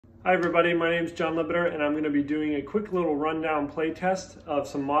Hi everybody, my name is John Libiter and I'm going to be doing a quick little rundown play test of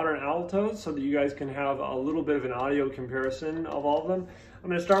some modern altos so that you guys can have a little bit of an audio comparison of all of them. I'm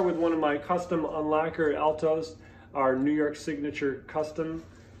going to start with one of my custom unlacquered altos, our New York Signature Custom,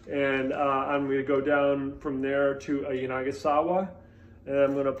 and I'm going to go down from there to a YANAGISAWA, and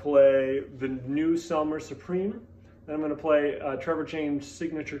I'm going to play the new Selmer Supreme, and I'm going to play Trevor James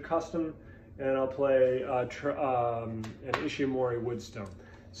Signature Custom, and I'll play an Ishimori Woodstone.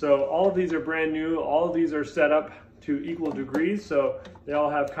 So all of these are brand new. All of these are set up to equal degrees, so they all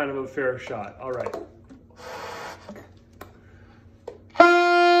have kind of a fair shot. All right.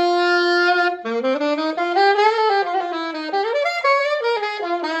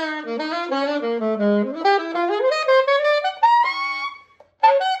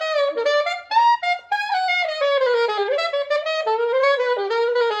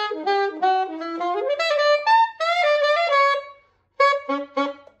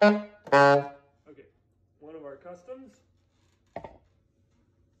 Okay, one of our customs. All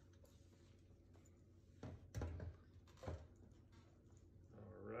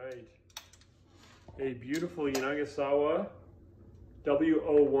right, a beautiful YANAGISAWA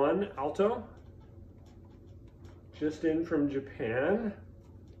W01 Alto, just in from Japan.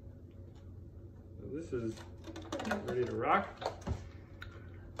 So this is ready to rock.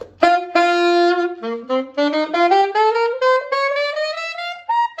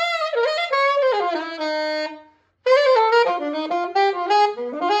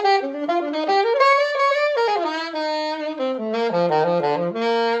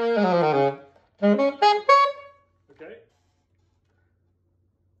 Okay.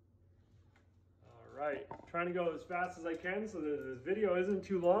 All right. Trying to go as fast as I can so that this video isn't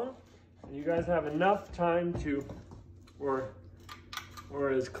too long and you guys have enough time to, or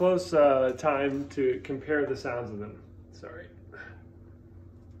as close time to compare the sounds of them. Sorry.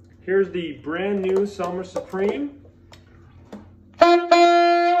 Here's the brand new Selmer Supreme.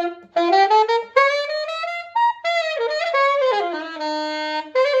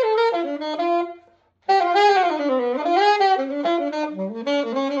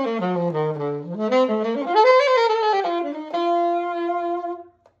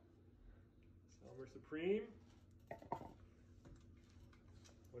 Supreme.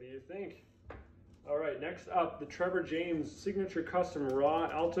 What do you think? All right, next up, the Trevor James Signature Custom Raw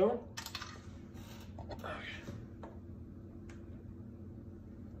Alto.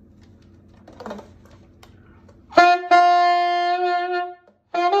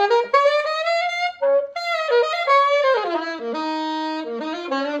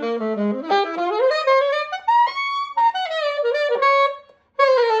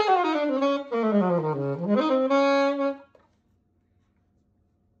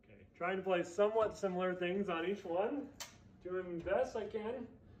 Trying to play somewhat similar things on each one. Doing the best I can.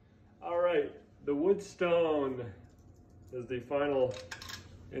 All right, the Woodstone is the final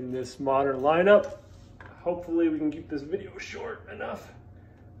in this modern lineup. Hopefully we can keep this video short enough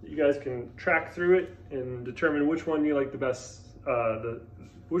that you guys can track through it and determine which one you like the best,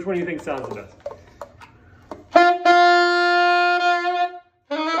 which one you think sounds the best.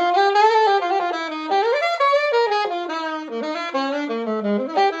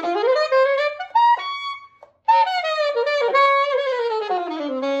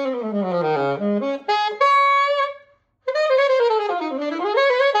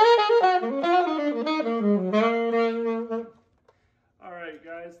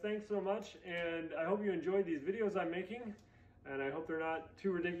 Thanks so much, and I hope you enjoyed these videos I'm making, and I hope they're not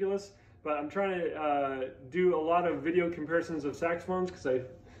too ridiculous, but I'm trying to do a lot of video comparisons of saxophones because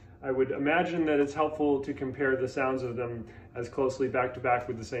I would imagine that it's helpful to compare the sounds of them as closely back to back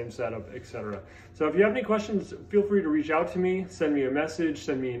with the same setup, etc. So if you have any questions, feel free to reach out to me, send me a message,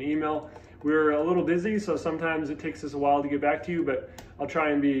 send me an email. We're a little busy, so sometimes it takes us a while to get back to you, but I'll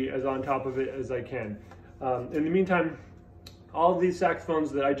try and be as on top of it as I can. In the meantime, all of these saxophones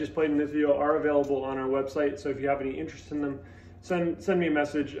that I just played in this video are available on our website, so if you have any interest in them, send me a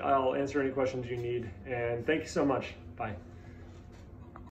message. I'll answer any questions you need, and thank you so much. Bye.